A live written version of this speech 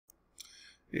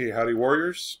Hey, howdy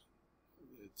warriors.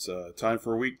 It's time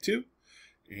for week 2.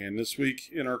 And this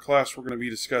week in our class we're going to be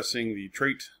discussing the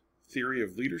trait theory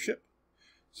of leadership.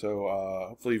 So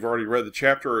hopefully you've already read the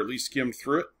chapter or at least skimmed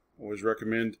through it. I always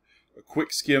recommend a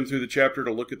quick skim through the chapter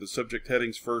to look at the subject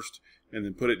headings first and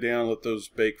then put it down, let those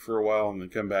bake for a while, and then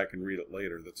come back and read it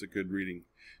later. That's a good reading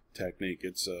technique.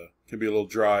 It's can be a little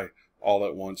dry all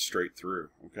at once straight through.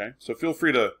 Okay, so feel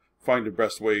free to find the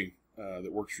best way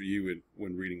that works for you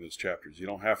when reading those chapters. You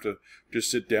don't have to just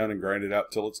sit down and grind it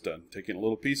out till it's done. Take it in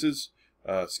little pieces,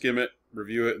 skim it,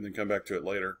 review it, and then come back to it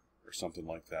later or something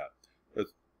like that.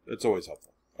 It's always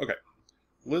helpful. Okay,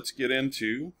 let's get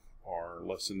into our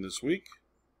lesson this week.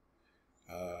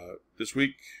 This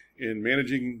week in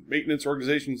Managing Maintenance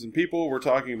Organizations and People, we're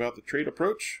talking about the trait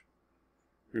approach.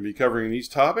 We're going to be covering these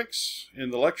topics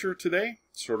in the lecture today,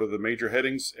 sort of the major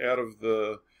headings out of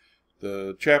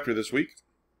the chapter this week.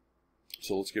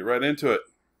 So let's get right into it.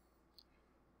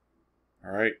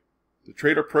 All right, the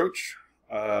trait approach.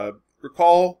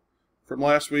 Recall from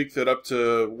last week that up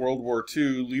to World War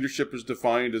II, leadership is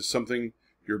defined as something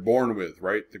you're born with,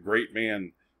 right? The great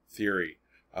man theory.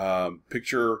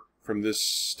 Picture from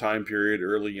this time period,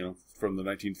 early, from the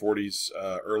 1940s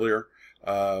earlier,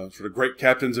 sort of great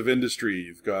captains of industry.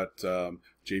 You've got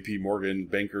J.P. Morgan,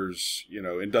 bankers,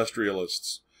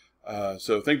 industrialists.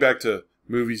 So think back to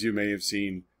movies you may have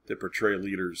seen that portray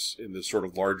leaders in this sort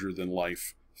of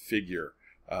larger-than-life figure,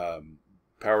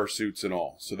 power suits and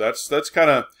all. So that's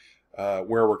kind of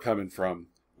where we're coming from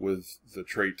with the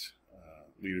trait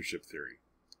leadership theory.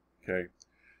 Okay,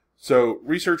 so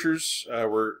researchers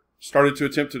were started to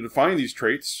attempt to define these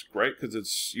traits, right? Because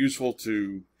it's useful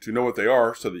to know what they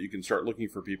are, so that you can start looking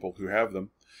for people who have them,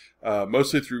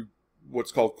 mostly through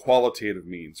what's called qualitative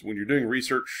means. When you're doing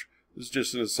research, this is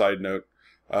just an aside note.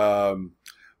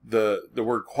 The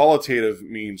word qualitative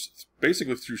means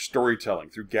basically through storytelling,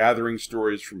 through gathering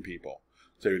stories from people.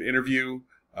 So you would interview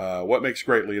what makes a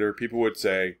great leader. People would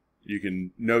say, you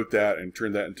can note that and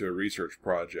turn that into a research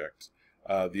project.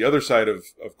 The other side of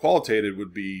qualitative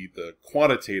would be the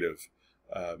quantitative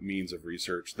means of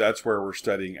research. That's where we're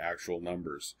studying actual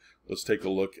numbers. Let's take a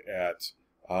look at,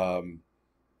 heart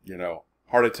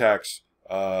attacks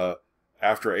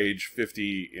after age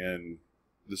 50 in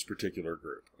this particular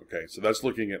group. Okay, so that's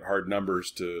looking at hard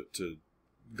numbers to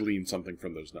glean something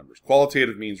from those numbers.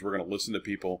 Qualitative means we're going to listen to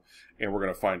people and we're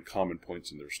going to find common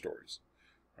points in their stories.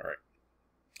 All right,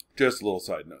 just a little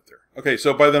side note there. Okay,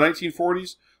 so by the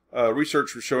 1940s,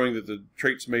 research was showing that the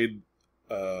traits made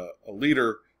a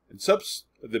leader in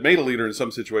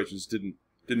some situations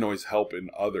didn't always help in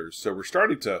others. So we're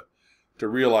starting to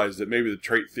realize that maybe the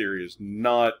trait theory is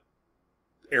not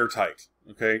airtight.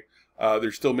 Okay.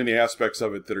 There's still many aspects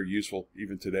of it that are useful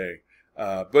even today,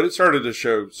 but it started to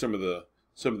show some of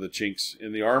the chinks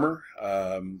in the armor,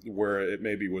 where it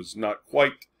maybe was not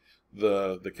quite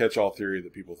the catch-all theory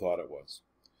that people thought it was.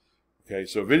 Okay,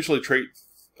 so eventually trait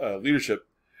leadership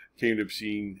came to be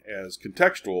seen as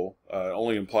contextual,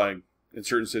 only implying in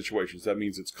certain situations. That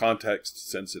means it's context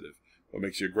sensitive. What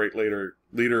makes you a great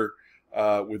leader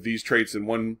with these traits in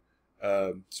one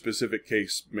specific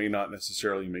case may not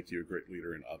necessarily make you a great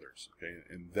leader in others. Okay,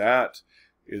 and that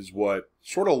is what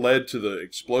sort of led to the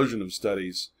explosion of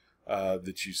studies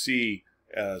that you see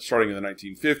starting in the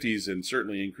 1950s and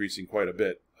certainly increasing quite a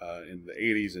bit in the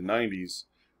 80s and 90s,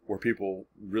 where people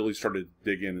really started to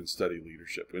dig in and study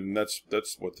leadership. And that's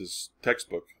what this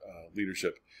textbook,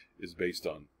 Leadership, is based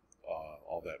on,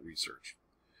 all that research.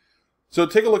 So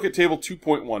take a look at table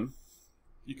 2.1.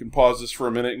 You can pause this for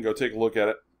a minute and go take a look at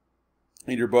it.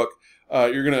 In your book,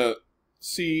 you're going to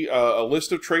see a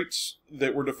list of traits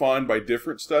that were defined by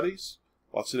different studies,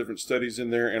 lots of different studies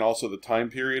in there, and also the time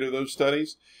period of those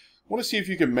studies. I want to see if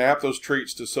you can map those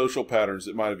traits to social patterns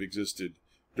that might have existed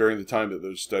during the time that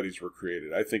those studies were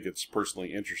created. I think it's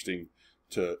personally interesting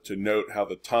to note how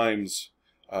the times,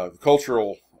 the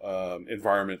cultural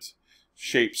environment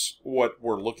shapes what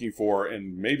we're looking for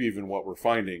and maybe even what we're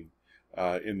finding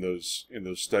in those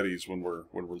studies when we're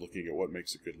looking at what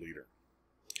makes a good leader.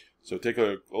 So take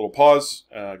a little pause,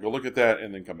 go look at that,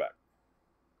 and then come back.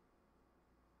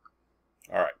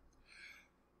 All right.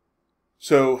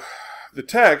 So the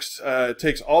text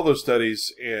takes all those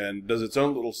studies and does its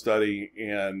own little study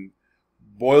and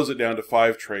boils it down to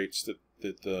 5 traits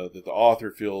that the author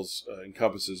feels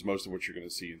encompasses most of what you're going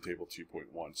to see in table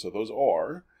 2.1. So those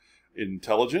are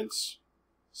intelligence,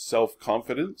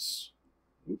 self-confidence,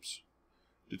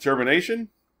 determination,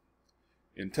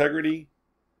 integrity,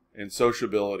 and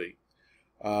sociability.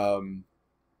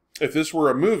 If this were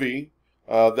a movie,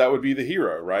 that would be the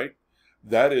hero, right?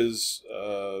 That is,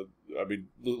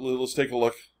 let's take a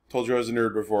look Told you I was a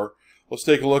nerd before. Let's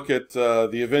take a look at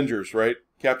the Avengers, right?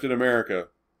 Captain America,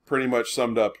 pretty much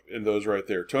summed up in those right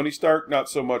there. Tony Stark, not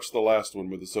so much the last one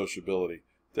with the sociability.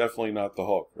 Definitely not the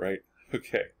Hulk, right?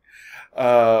 Okay.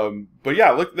 But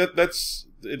yeah, look, that's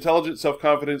intelligence,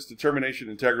 self-confidence, determination,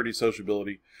 integrity,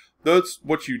 sociability. That's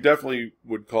what you definitely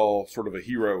would call sort of a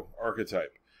hero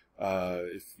archetype.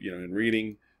 If you know, in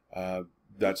reading,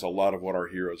 that's a lot of what our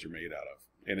heroes are made out of,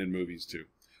 and in movies too.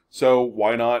 So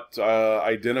why not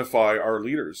identify our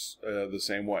leaders the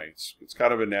same way? It's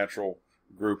kind of a natural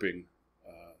grouping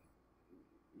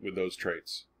with those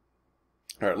traits.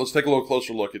 All right, let's take a little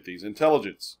closer look at these.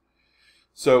 Intelligence.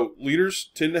 So leaders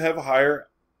tend to have a higher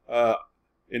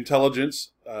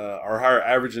intelligence, or higher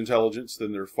average intelligence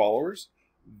than their followers.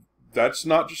 That's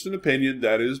not just an opinion.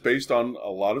 That is based on a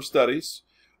lot of studies.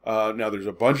 Now, there's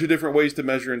a bunch of different ways to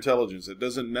measure intelligence. It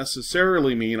doesn't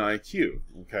necessarily mean IQ,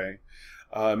 okay?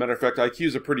 Matter of fact, IQ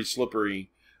is a pretty slippery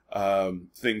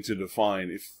thing to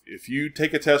define. If you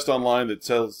take a test online that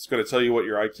it's going to tell you what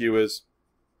your IQ is,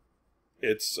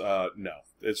 it's no,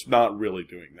 it's not really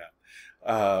doing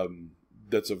that.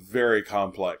 That's a very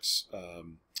complex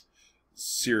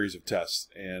series of tests,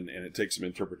 and it takes some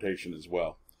interpretation as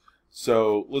well.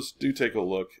 So let's take a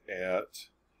look at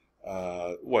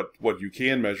what you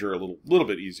can measure a little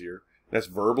bit easier. That's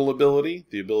verbal ability,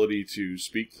 the ability to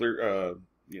speak clear,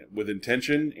 with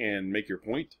intention and make your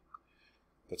point.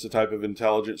 That's a type of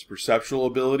intelligence. Perceptual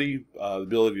ability, the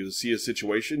ability to see a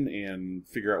situation and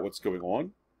figure out what's going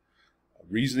on.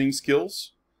 Reasoning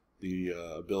skills, the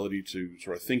ability to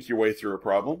sort of think your way through a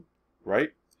problem,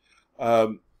 right?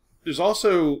 There's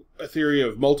also a theory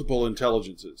of multiple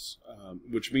intelligences,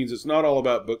 which means it's not all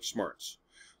about book smarts.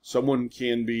 Someone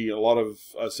can be, a lot of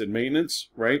us in maintenance,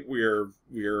 right? We are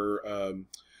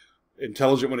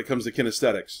intelligent when it comes to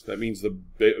kinesthetics. That means the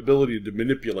ability to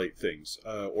manipulate things,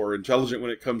 or intelligent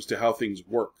when it comes to how things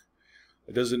work.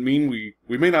 It doesn't mean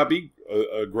we may not be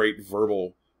a great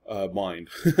verbal mind.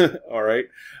 All right,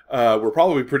 we're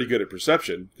probably pretty good at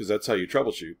perception because that's how you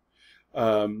troubleshoot.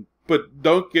 But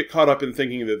don't get caught up in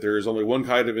thinking that there is only one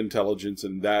kind of intelligence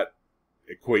and that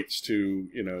equates to,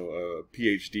 a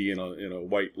PhD in a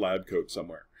white lab coat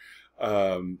somewhere.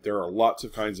 There are lots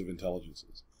of kinds of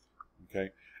intelligences. Okay,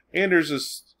 and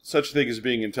there's such thing as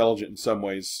being intelligent in some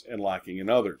ways and lacking in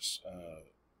others.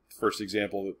 First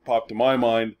example that popped to my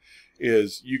mind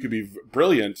is you could be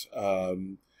brilliant,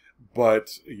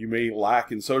 but you may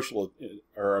lack in social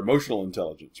or emotional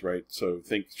intelligence, right? So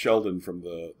think Sheldon from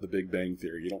the Big Bang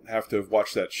Theory. You don't have to have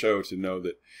watched that show to know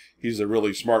that he's a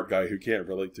really smart guy who can't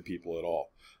relate to people at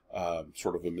all.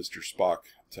 Sort of a Mr. Spock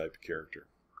type of character.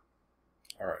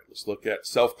 All right, let's look at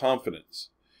self-confidence.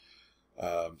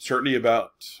 Certainty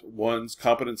about one's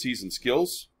competencies and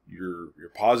skills. You're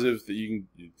positive that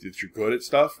you're good at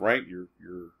stuff, right? You're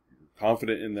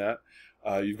confident in that.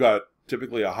 You've got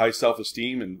typically a high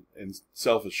self-esteem and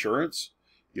self-assurance.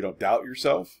 You don't doubt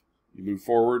yourself. You move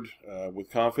forward with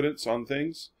confidence on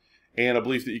things, and a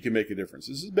belief that you can make a difference.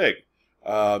 This is big.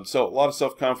 So a lot of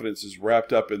self-confidence is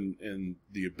wrapped up in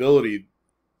the ability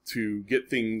to get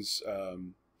things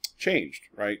changed,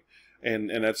 right? And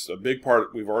that's a big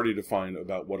part we've already defined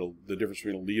about what the difference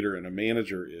between a leader and a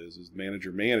manager is the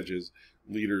manager manages,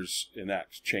 leaders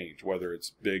enact change, whether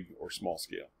it's big or small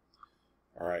scale.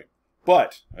 All right.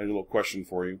 But I have a little question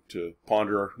for you to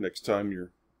ponder next time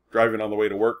you're driving on the way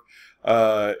to work.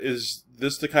 Is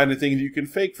this the kind of thing that you can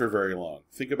fake for very long?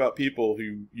 Think about people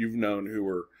who you've known who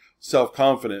were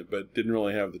self-confident but didn't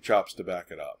really have the chops to back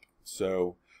it up.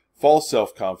 So false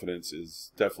self-confidence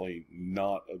is definitely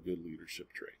not a good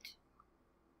leadership trait.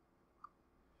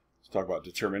 Let's talk about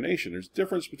determination. There's a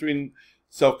difference between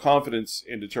self-confidence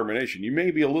and determination. You may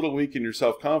be a little weak in your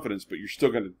self-confidence, but you're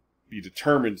still going to be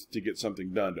determined to get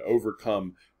something done, to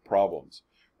overcome problems,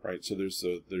 right? So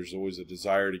there's always a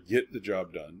desire to get the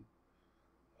job done,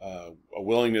 a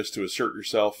willingness to assert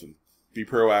yourself and be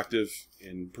proactive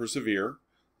and persevere.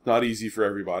 Not easy for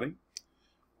everybody.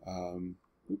 And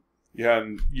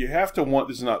you have to want,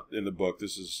 this is not in the book,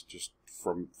 this is just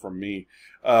from me,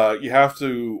 you have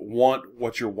to want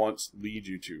what your wants lead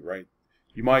you to, right?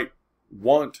 You might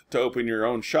want to open your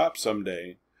own shop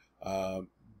someday,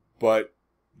 but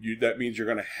that means you're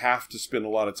going to have to spend a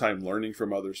lot of time learning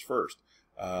from others first.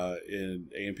 In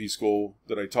A&P school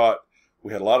that I taught,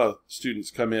 we had a lot of students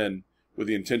come in with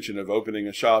the intention of opening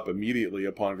a shop immediately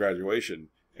upon graduation.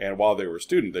 And while they were a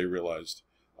student, they realized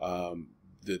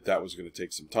that was going to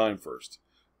take some time first.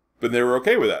 But they were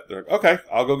okay with that. They're like, okay,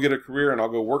 I'll go get a career and I'll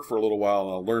go work for a little while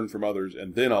and I'll learn from others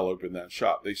and then I'll open that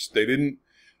shop. They didn't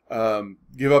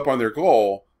give up on their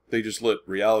goal. They just let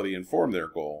reality inform their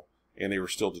goal. and they were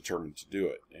still determined to do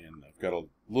it. And I've got a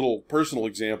little personal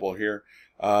example here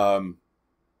of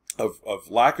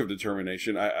lack of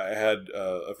determination. I had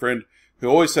a friend who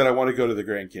always said, I want to go to the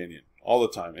Grand Canyon all the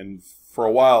time. And for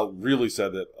a while, really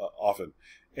said that often.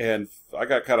 And I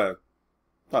got kind of,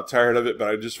 not tired of it, but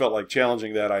I just felt like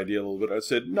challenging that idea a little bit. I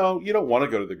said, no, you don't want to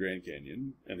go to the Grand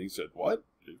Canyon. And he said, what?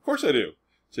 Of course I do.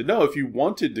 I said, no, if you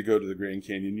wanted to go to the Grand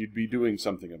Canyon, you'd be doing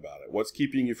something about it. What's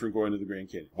keeping you from going to the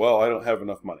Grand Canyon? Well, I don't have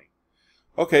enough money.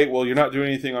 Okay, well, you're not doing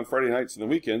anything on Friday nights and the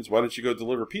weekends. Why don't you go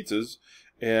deliver pizzas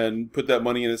and put that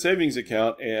money in a savings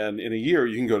account, and in a year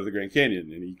you can go to the Grand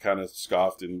Canyon? And he kind of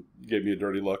scoffed and gave me a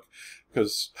dirty look,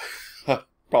 because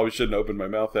probably shouldn't open my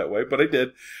mouth that way, but I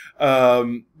did.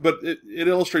 But it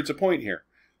illustrates a point here.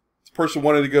 This person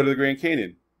wanted to go to the Grand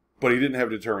Canyon, but he didn't have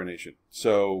determination.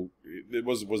 So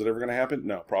was it ever going to happen?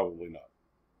 No, probably not.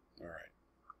 All right.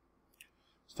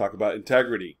 Let's talk about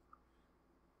integrity.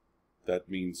 That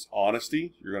means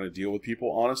honesty. You're going to deal with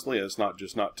people honestly. And it's not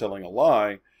just not telling a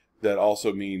lie. That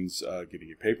also means getting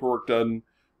your paperwork done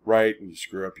right. When you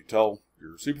screw up, you tell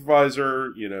your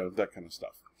supervisor, that kind of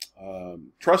stuff.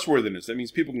 Trustworthiness. That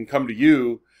means people can come to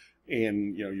you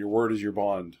and, your word is your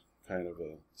bond kind of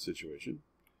a situation.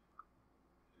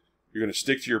 You're going to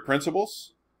stick to your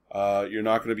principles. You're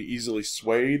not going to be easily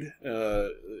swayed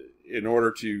in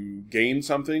order to gain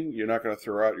something. You're not going to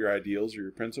throw out your ideals or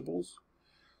your principles.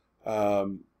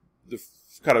 Kind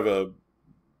of a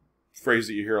phrase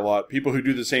that you hear a lot, people who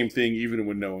do the same thing even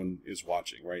when no one is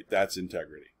watching, right? That's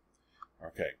integrity.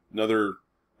 Okay, another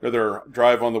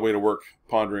drive on the way to work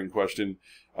pondering question.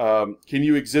 Can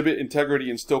you exhibit integrity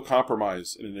and still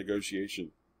compromise in a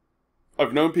negotiation?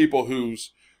 I've known people who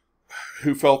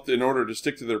felt in order to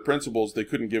stick to their principles, they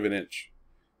couldn't give an inch.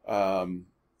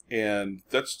 And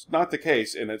that's not the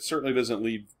case, and it certainly doesn't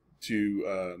lead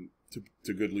to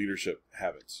good leadership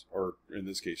habits, or in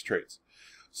this case, traits.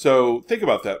 So think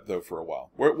about that, though, for a while.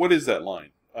 What is that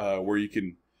line where you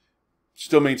can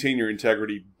still maintain your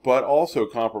integrity, but also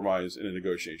compromise in a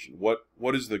negotiation?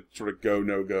 What is the sort of go,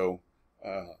 no-go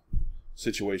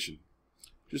situation?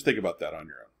 Just think about that on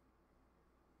your own.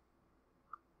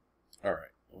 All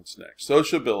right, what's next?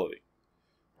 Sociability.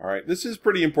 All right, this is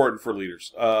pretty important for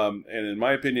leaders. And in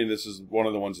my opinion, this is one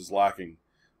of the ones that's lacking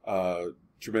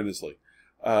tremendously.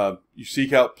 You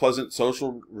seek out pleasant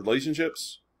social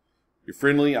relationships. You're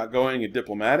friendly, outgoing, and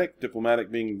diplomatic.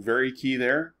 Diplomatic being very key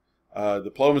there.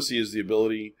 Diplomacy is the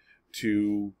ability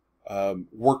to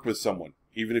work with someone,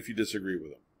 even if you disagree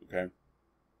with them.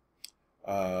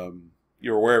 Okay.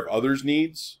 You're aware of others'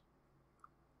 needs,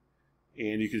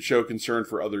 and you can show concern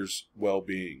for others'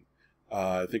 well-being.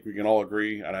 I think we can all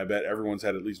agree, and I bet everyone's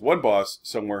had at least one boss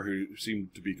somewhere who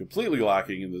seemed to be completely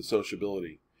lacking in the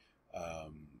sociability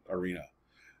arena.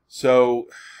 So,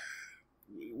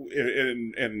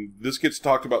 and this gets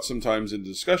talked about sometimes in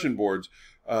discussion boards.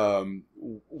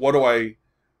 What do I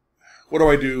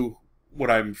do when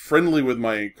I'm friendly with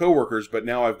my coworkers, but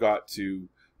now I've got to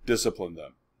discipline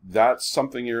them? That's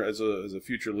something you're, as a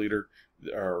future leader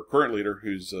or current leader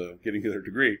who's getting their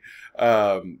degree,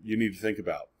 you need to think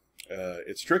about.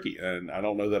 It's tricky, and I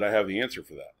don't know that I have the answer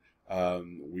for that.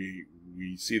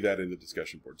 We see that in the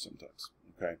discussion board sometimes.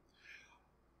 Okay.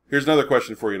 Here's another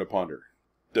question for you to ponder.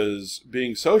 Does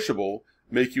being sociable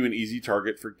make you an easy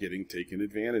target for getting taken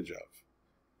advantage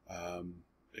of?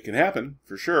 It can happen,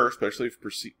 for sure, especially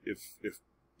if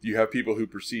you have people who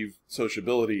perceive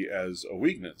sociability as a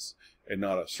weakness and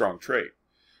not a strong trait.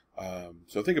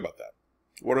 So think about that.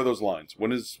 What are those lines? When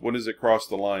does it cross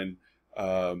the line,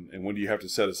 and when do you have to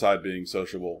set aside being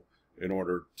sociable in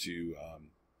order to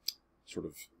sort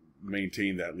of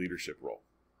maintain that leadership role?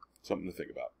 Something to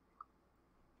think about.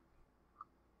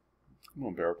 Come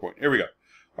on, PowerPoint. Here we go.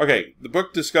 Okay, the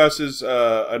book discusses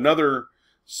another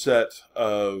set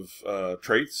of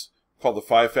traits called the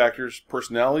 5 Factors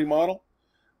Personality Model.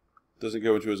 Doesn't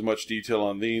go into as much detail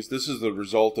on these. This is the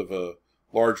result of a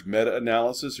large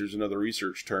meta-analysis. Here's another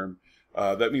research term.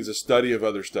 That means a study of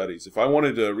other studies. If I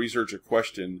wanted to research a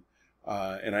question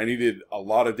and I needed a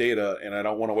lot of data and I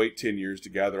don't want to wait 10 years to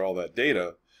gather all that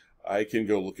data, I can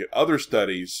go look at other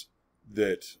studies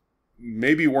that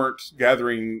maybe weren't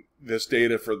gathering this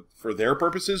data for their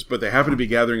purposes, but they happen to be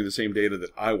gathering the same data that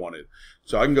I wanted.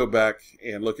 So I can go back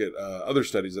and look at other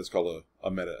studies. That's called a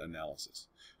meta-analysis.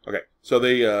 Okay, so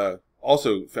they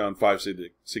also found 5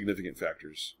 significant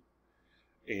factors.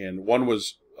 And one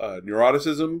was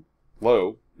neuroticism,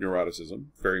 low neuroticism,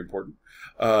 very important.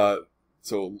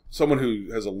 So someone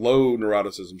who has a low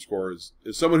neuroticism score is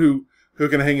someone who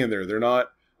can hang in there. They're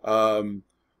not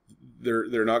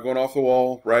they're not going off the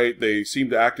wall, right? They seem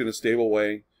to act in a stable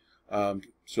way.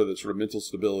 So that sort of mental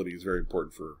stability is very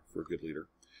important for a good leader.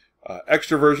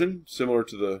 Extroversion, similar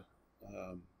to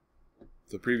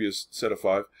the previous set of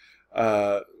 5,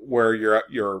 where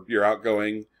you're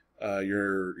outgoing,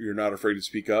 you're not afraid to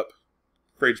speak up.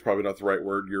 Afraid is probably not the right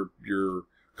word. You're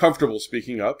comfortable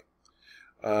speaking up.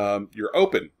 You're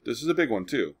open. This is a big one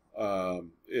too.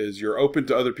 Is you're open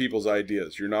to other people's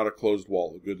ideas. You're not a closed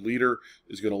wall. A good leader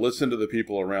is going to listen to the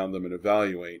people around them and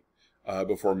evaluate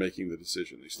before making the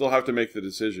decision. They still have to make the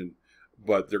decision,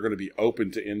 but they're going to be open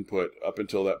to input up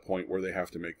until that point where they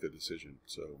have to make the decision.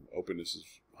 So openness is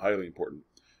highly important.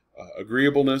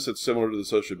 Agreeableness, it's similar to the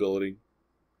sociability.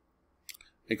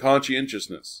 And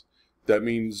conscientiousness. That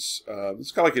means,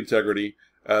 it's kind of like integrity.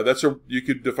 You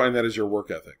could define that as your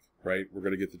work ethic, right? We're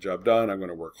going to get the job done. I'm going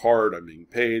to work hard. I'm being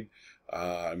paid.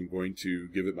 I'm going to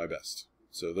give it my best.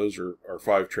 So those are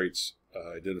 5 traits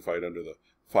identified under the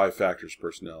 5 factors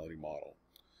personality model.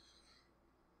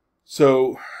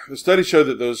 So the study showed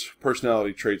that those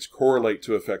personality traits correlate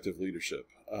to effective leadership.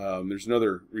 There's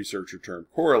another researcher term,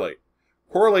 correlate.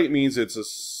 Correlate means it's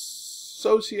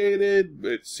associated.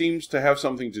 It seems to have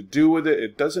something to do with it.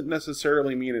 It doesn't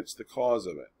necessarily mean it's the cause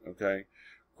of it, okay?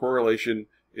 Correlation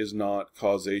is not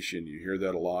causation. You hear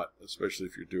that a lot, especially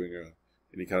if you're doing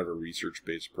any kind of a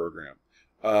research-based program.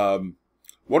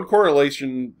 One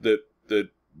correlation that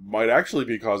might actually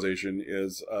be causation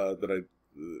is that I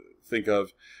think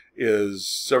of is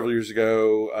several years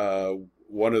ago,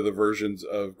 one of the versions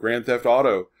of Grand Theft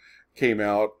Auto came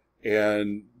out,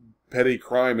 and petty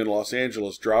crime in Los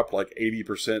Angeles dropped like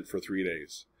 80% for 3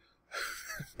 days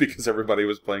because everybody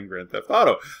was playing Grand Theft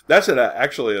Auto. That's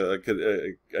actually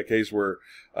a case where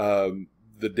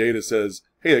the data says,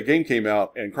 hey, a game came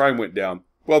out and crime went down.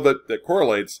 Well, that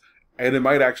correlates, and it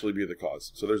might actually be the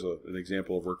cause. So there's an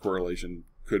example of where correlation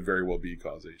could very well be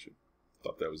causation.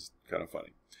 Thought that was kind of funny.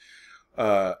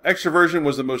 Extroversion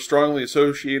was the most strongly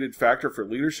associated factor for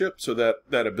leadership, so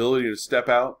that ability to step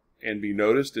out and be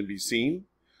noticed and be seen.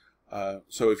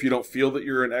 So if you don't feel that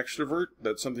you're an extrovert,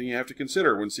 that's something you have to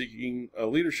consider when seeking a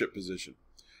leadership position.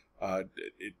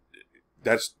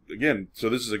 That's, again, so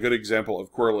this is a good example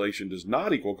of correlation does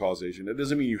not equal causation. It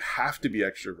doesn't mean you have to be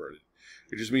extroverted.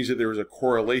 It just means that there is a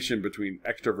correlation between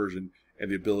extroversion and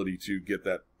the ability to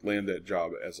land that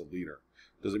job as a leader.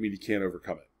 Doesn't mean you can't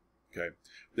overcome it. Okay.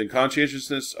 Then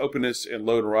conscientiousness, openness, and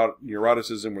low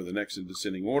neuroticism were the next in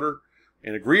descending order.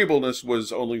 And agreeableness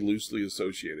was only loosely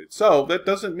associated. So that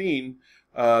doesn't mean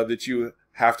that you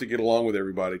have to get along with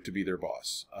everybody to be their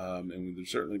boss. And there's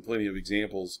certainly plenty of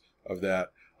examples of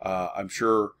that. I'm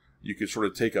sure you could sort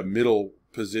of take a middle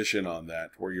position on that,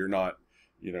 where you're not,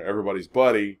 everybody's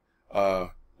buddy,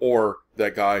 or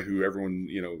that guy who everyone,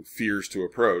 fears to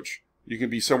approach. You can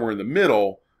be somewhere in the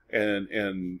middle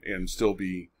and still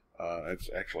be, it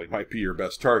actually might be your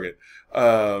best target,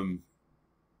 to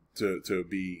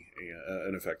be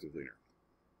an effective leader.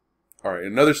 All right,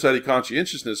 another study,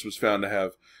 conscientiousness was found to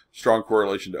have strong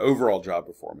correlation to overall job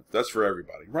performance. That's for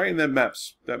everybody, right? And that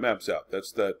maps out.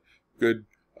 That's that good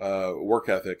work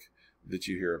ethic that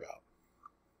you hear about.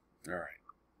 All right,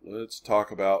 let's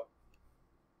talk about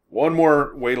one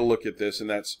more way to look at this, and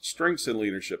that's strengths in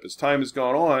leadership. As time has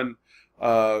gone on,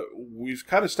 we've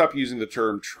kind of stopped using the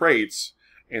term traits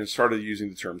and started using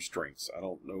the term strengths. I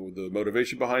don't know the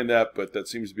motivation behind that, but that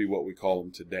seems to be what we call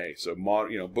them today. So,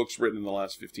 books written in the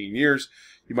last 15 years,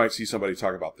 you might see somebody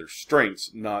talk about their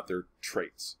strengths, not their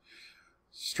traits.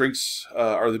 Strengths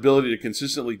are the ability to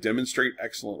consistently demonstrate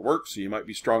excellent work, so you might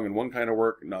be strong in one kind of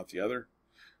work, not the other.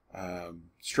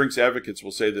 Strengths advocates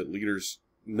will say that leaders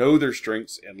know their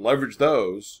strengths and leverage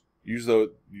those, use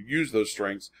those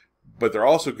strengths, but they're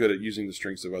also good at using the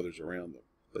strengths of others around them.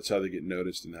 That's how they get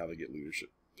noticed and how they get leadership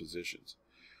positions,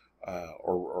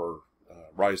 or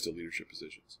rise to leadership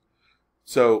positions.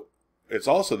 So it's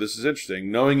also, this is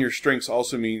interesting, knowing your strengths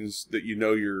also means that you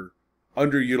know your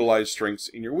underutilized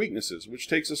strengths and your weaknesses, which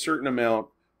takes a certain amount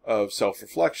of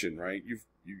self-reflection, right?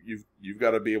 You've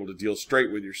got to be able to deal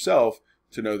straight with yourself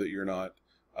to know that you're not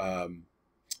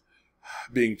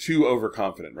being too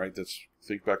overconfident, right?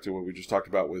 Think back to what we just talked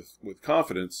about with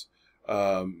confidence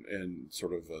and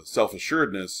sort of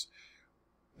self-assuredness.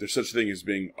 There's such a thing as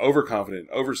being overconfident,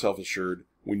 over self-assured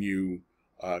when you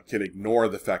can ignore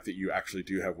the fact that you actually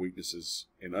do have weaknesses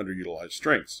and underutilized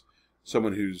strengths.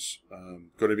 Someone who's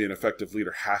going to be an effective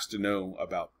leader has to know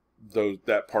about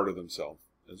that part of themselves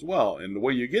as well. And the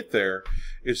way you get there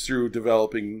is through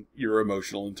developing your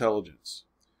emotional intelligence.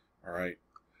 All right.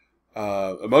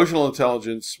 Emotional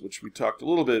intelligence, which we talked a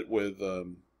little bit with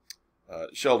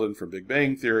Sheldon from Big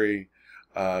Bang Theory,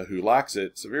 who lacks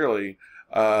it severely,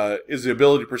 is the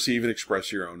ability to perceive and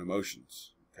express your own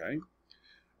emotions. Okay.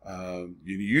 You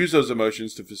use those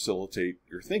emotions to facilitate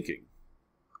your thinking.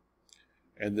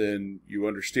 And then you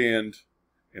understand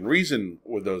and reason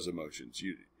with those emotions.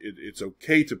 It's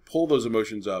okay to pull those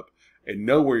emotions up and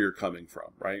know where you're coming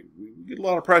from, right? We get a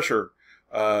lot of pressure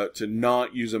to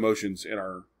not use emotions in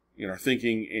our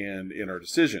thinking and in our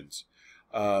decisions.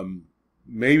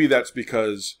 Maybe that's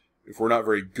because if we're not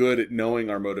very good at knowing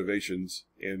our motivations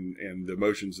and the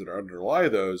emotions that underlie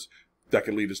those, that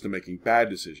can lead us to making bad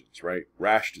decisions, right?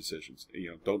 Rash decisions.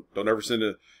 Don't ever send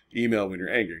an email when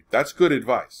you're angry. That's good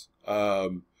advice.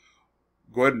 Go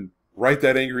ahead and write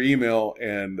that angry email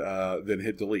and then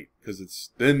hit delete,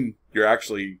 because then you're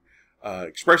actually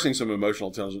expressing some emotional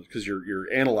intelligence because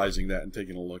you're analyzing that and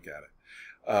taking a look at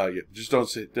it. Just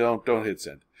don't hit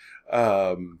send.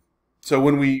 So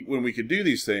when we can do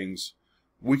these things,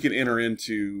 we can enter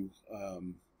into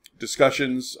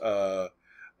discussions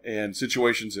and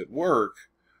situations at work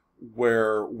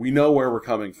where we know where we're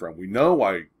coming from. We know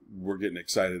why we're getting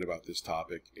excited about this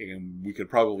topic, and we could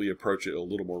probably approach it a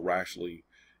little more rationally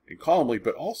and calmly,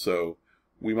 but also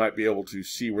we might be able to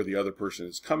see where the other person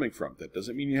is coming from. That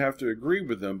doesn't mean you have to agree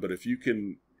with them, but if you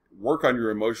can work on your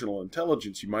emotional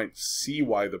intelligence, you might see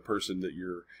why the person that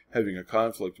you're having a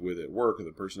conflict with at work, or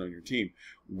the person on your team,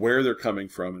 where they're coming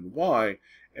from and why,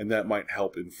 and that might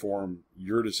help inform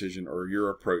your decision or your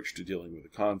approach to dealing with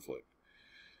a conflict.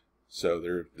 So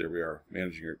there we are,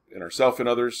 managing it in ourselves and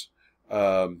others.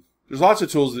 There's lots of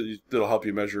tools that'll help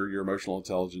you measure your emotional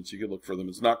intelligence. You can look for them.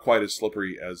 It's not quite as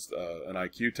slippery as an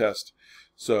IQ test.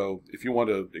 So if you want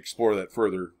to explore that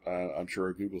further, I'm sure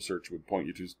a Google search would point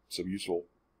you to some useful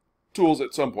tools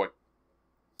at some point.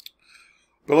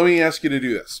 But let me ask you to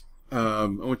do this. I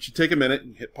want you to take a minute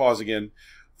and hit pause again.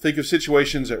 Think of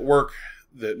situations at work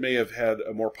that may have had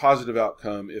a more positive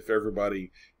outcome if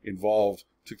everybody involved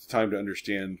took the time to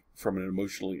understand from an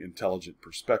emotionally intelligent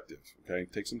perspective. Okay,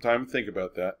 take some time to think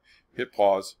about that. Hit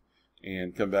pause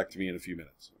and come back to me in a few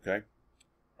minutes. Okay,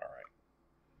 all right.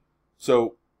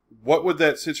 So what would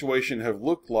that situation have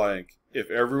looked like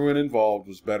if everyone involved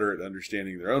was better at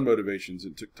understanding their own motivations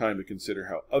and took time to consider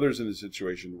how others in the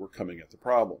situation were coming at the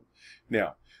problem?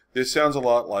 Now, this sounds a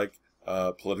lot like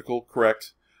political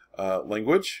correct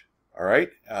language. All right,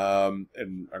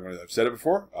 and I've said it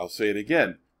before. I'll say it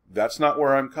again. That's not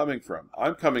where I'm coming from.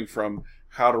 I'm coming from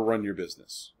how to run your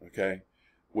business. Okay,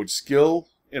 would skill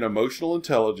and emotional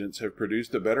intelligence have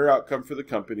produced a better outcome for the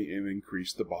company and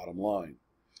increased the bottom line?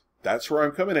 That's where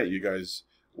I'm coming at you guys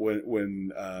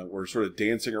when we're sort of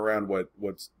dancing around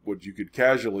what you could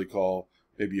casually call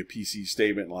maybe a PC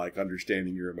statement like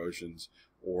understanding your emotions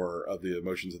or of the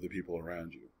emotions of the people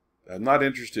around you. I'm not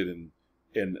interested in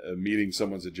meeting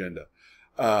someone's agenda.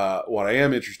 What I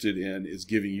am interested in is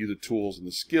giving you the tools and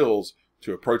the skills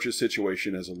to approach a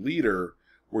situation as a leader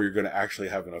where you're going to actually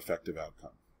have an effective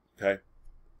outcome. Okay?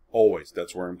 Always,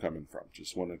 that's where I'm coming from.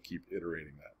 Just want to keep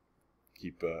iterating that.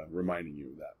 Keep reminding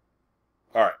you of that.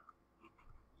 All right.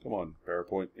 Come on,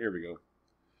 PowerPoint. Here we go.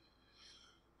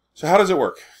 So how does it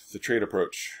work? The trait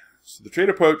approach. So the trait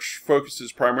approach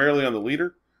focuses primarily on the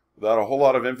leader without a whole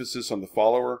lot of emphasis on the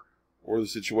follower or the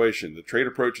situation. The trait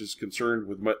approach is concerned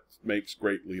with what makes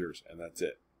great leaders, and that's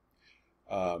it.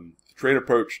 The trait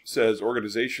approach says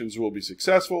organizations will be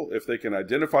successful if they can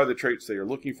identify the traits they are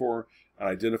looking for and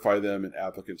identify them in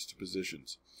applicants to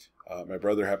positions. My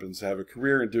brother happens to have a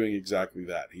career in doing exactly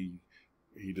that.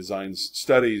 He designs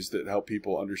studies that help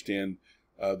people understand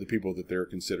the people that they're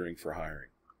considering for hiring.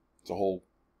 It's a whole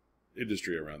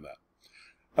industry around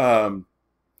that.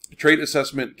 Trait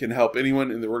assessment can help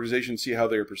anyone in the organization see how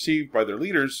they are perceived by their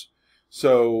leaders.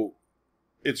 So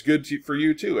it's good for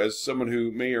you too, as someone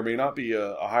who may or may not be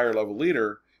a higher level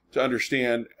leader, to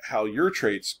understand how your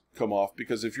traits come off.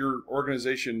 Because if your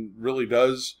organization really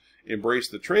does embrace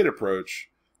the trait approach,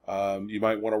 you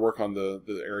might want to work on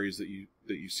the areas that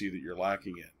you see that you're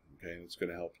lacking in. Okay, it's going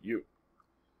to help you.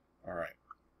 All right.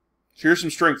 So here's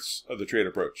some strengths of the trait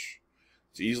approach.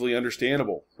 It's easily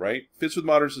understandable, right? Fits with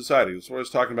modern society. That's what I was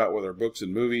talking about with our books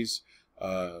and movies,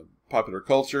 popular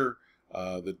culture.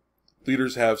 The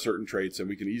leaders have certain traits, and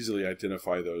we can easily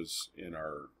identify those in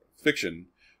our fiction.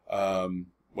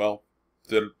 Well,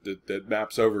 that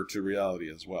maps over to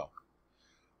reality as well.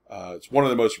 It's one of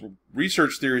the most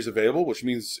researched theories available, which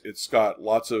means it's got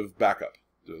lots of backup.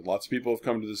 Lots of people have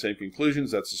come to the same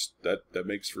conclusions. That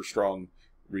makes for strong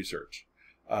research.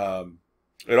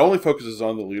 It only focuses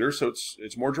on the leader, so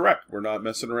it's more direct. We're not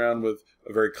messing around with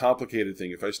a very complicated thing.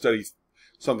 If I study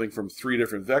something from 3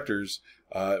 different vectors,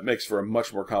 it makes for a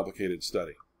much more complicated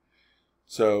study.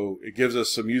 So it gives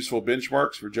us some useful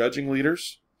benchmarks for judging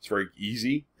leaders. It's very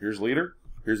easy. Here's leader.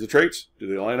 Here's the traits. Do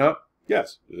they line up?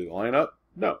 Yes. Do they line up?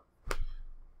 No.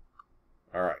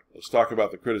 All right, let's talk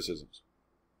about the criticisms.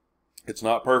 It's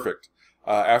not perfect.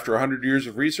 After 100 years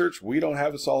of research, we don't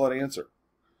have a solid answer.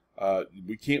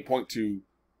 We can't point to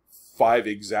 5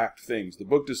 exact things. The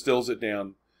book distills it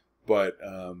down, but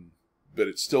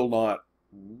it's still not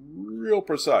real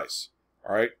precise.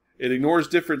 All right, it ignores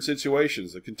different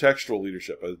situations, the contextual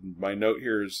leadership. My note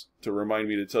here is to remind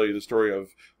me to tell you the story of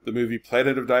the movie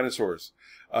Planet of Dinosaurs.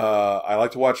 I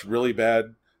like to watch really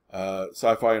bad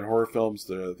sci-fi and horror films.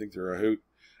 I think they're a hoot,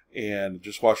 and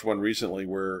just watched one recently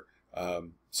where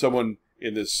someone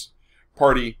in this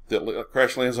party that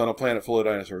crash lands on a planet full of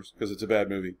dinosaurs, because it's a bad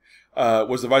movie,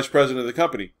 was the vice president of the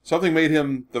company. Something made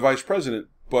him the vice president,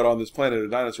 but on this planet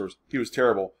of dinosaurs, he was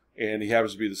terrible, and he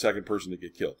happens to be the second person to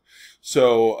get killed.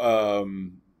 So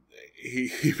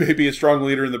he may be a strong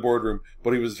leader in the boardroom,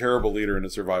 but he was a terrible leader in a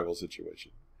survival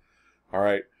situation. All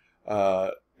right.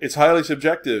 It's highly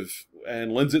subjective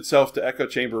and lends itself to echo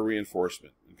chamber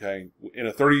reinforcement. Okay. In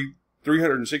a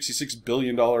 $366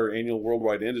 billion annual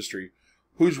worldwide industry,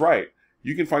 who's right?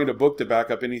 You can find a book to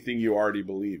back up anything you already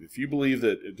believe. If you believe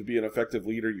that to be an effective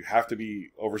leader, you have to be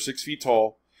over 6 feet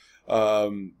tall,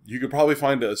 you could probably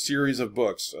find a series of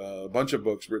books, a bunch of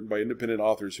books written by independent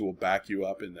authors who will back you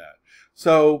up in that.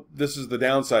 So this is the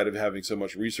downside of having so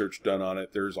much research done on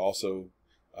it. There's also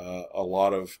a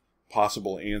lot of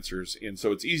possible answers, and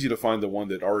so it's easy to find the one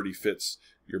that already fits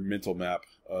your mental map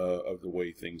of the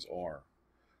way things are.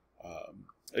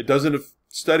 It doesn't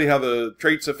study how the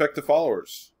traits affect the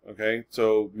followers. Okay,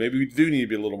 so maybe we do need to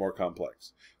be a little more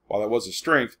complex. While that was a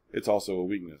strength, it's also a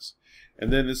weakness.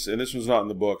 And then this one's not in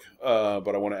the book,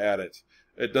 but I want to add it.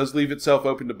 It does leave itself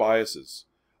open to biases.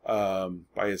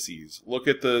 Look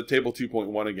at the table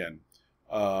 2.1 again,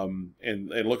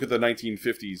 and look at the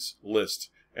 1950s list,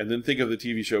 and then think of the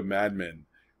TV show Mad Men.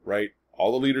 Right,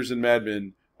 all the leaders in Mad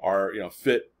Men are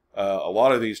fit a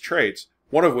lot of these traits.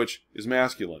 One of which is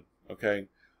masculine. Okay.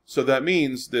 So that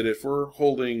means that if we're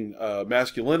holding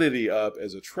masculinity up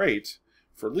as a trait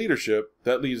for leadership,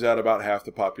 that leaves out about half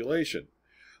the population.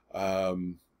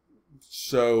 I've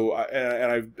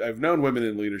known women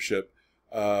in leadership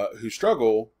who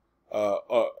struggle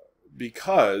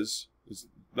because it's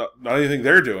not anything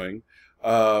they're doing.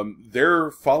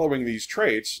 They're following these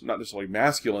traits, not necessarily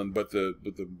masculine, but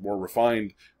the more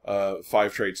refined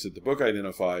 5 traits that the book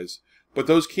identifies. But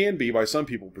those can be, by some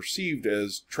people, perceived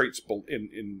as traits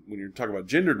when you're talking about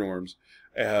gender norms,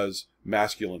 as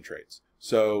masculine traits.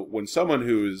 So when someone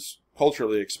who is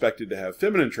culturally expected to have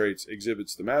feminine traits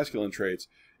exhibits the masculine traits,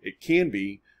 it can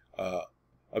be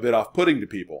a bit off-putting to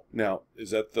people. Now,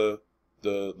 is that the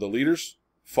leader's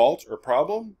fault or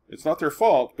problem? It's not their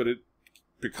fault, but it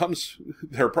becomes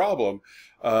their problem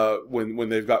when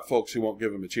they've got folks who won't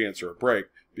give them a chance or a break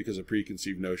because of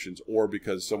preconceived notions, or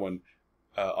because someone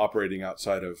operating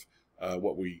outside of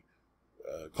what we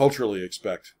culturally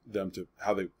expect them to,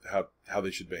 how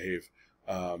they should behave,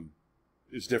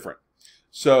 is different.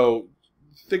 So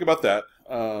think about that.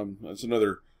 That's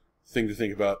another thing to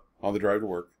think about on the drive to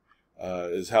work,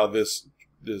 is how this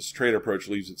trait approach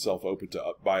leaves itself open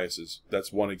to biases.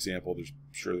 That's one example. I'm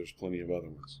sure there's plenty of other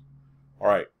ones. All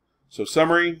right. So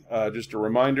summary, just a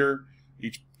reminder.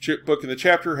 Each book in the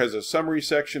chapter has a summary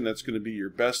section that's going to be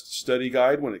your best study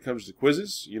guide when it comes to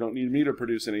quizzes. You don't need me to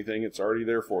produce anything. It's already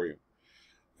there for you.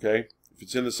 Okay? If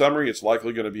it's in the summary, it's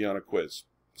likely going to be on a quiz.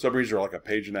 Summaries are like a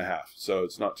page and a half, so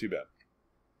it's not too bad.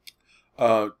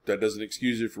 That doesn't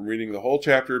excuse you from reading the whole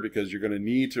chapter, because you're going to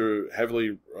need to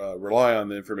heavily rely on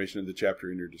the information in the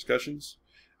chapter in your discussions,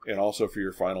 and also for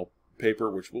your final paper,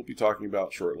 which we'll be talking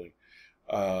about shortly,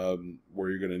 where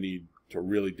you're going to need to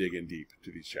really dig in deep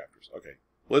to these chapters. Okay,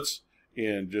 let's,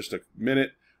 in just a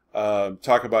minute,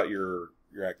 talk about your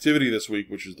activity this week,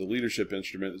 which is the leadership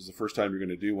instrument. This is the first time you're going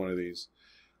to do one of these.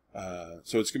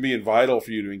 So it's going to be vital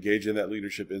for you to engage in that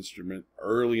leadership instrument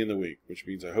early in the week, which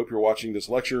means I hope you're watching this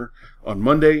lecture on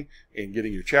Monday and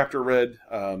getting your chapter read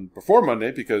before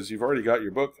Monday, because you've already got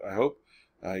your book, I hope.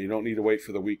 You don't need to wait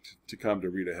for the week to come to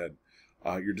read ahead.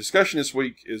 Your discussion this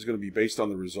week is going to be based on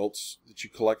the results that you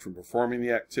collect from performing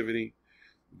the activity.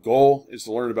 The goal is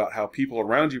to learn about how people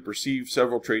around you perceive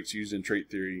several traits used in trait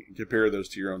theory and compare those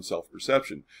to your own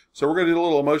self-perception. So we're going to do a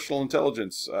little emotional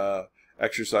intelligence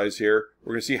exercise here.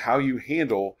 We're going to see how you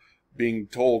handle being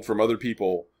told from other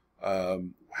people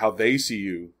how they see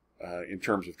you in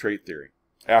terms of trait theory,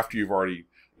 after you've already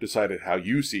decided how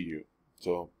you see you.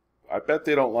 So I bet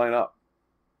they don't line up.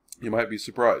 You might be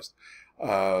surprised.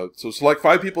 So select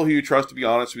 5 people who you trust to be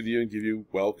honest with you and give you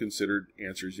well-considered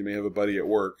answers. You may have a buddy at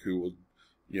work who will,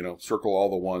 circle all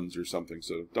the ones or something,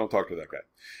 so don't talk to that guy.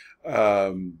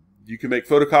 You can make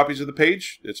photocopies of the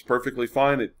page. It's perfectly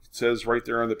fine. It says right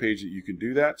there on the page that you can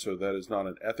do that, so that is not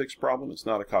an ethics problem. It's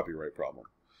not a copyright problem.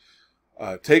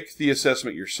 Take the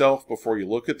assessment yourself before you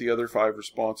look at the other 5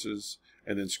 responses,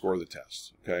 and then score the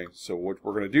test. Okay, so what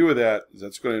we're going to do with that is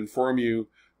that's going to inform you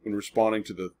when responding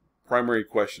to the primary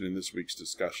question in this week's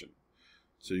discussion.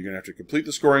 So you're going to have to complete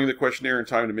the scoring of the questionnaire in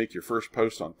time to make your first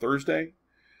post on Thursday,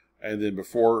 and then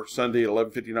before Sunday at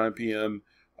 11:59 p.m.,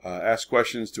 ask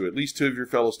questions to at least 2 of your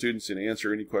fellow students and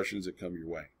answer any questions that come your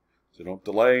way. So don't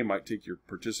delay. It might take your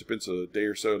participants a day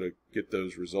or so to get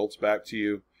those results back to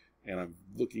you, and I'm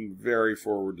looking very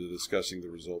forward to discussing the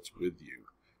results with you.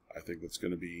 I think that's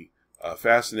going to be a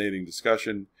fascinating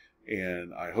discussion,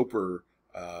 and I hope we're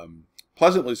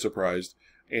pleasantly surprised,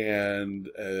 and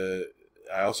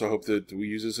I also hope that we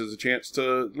use this as a chance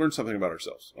to learn something about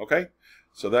ourselves. Okay?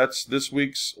 So that's this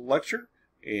week's lecture,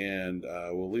 and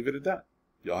we'll leave it at that.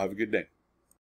 Y'all have a good day.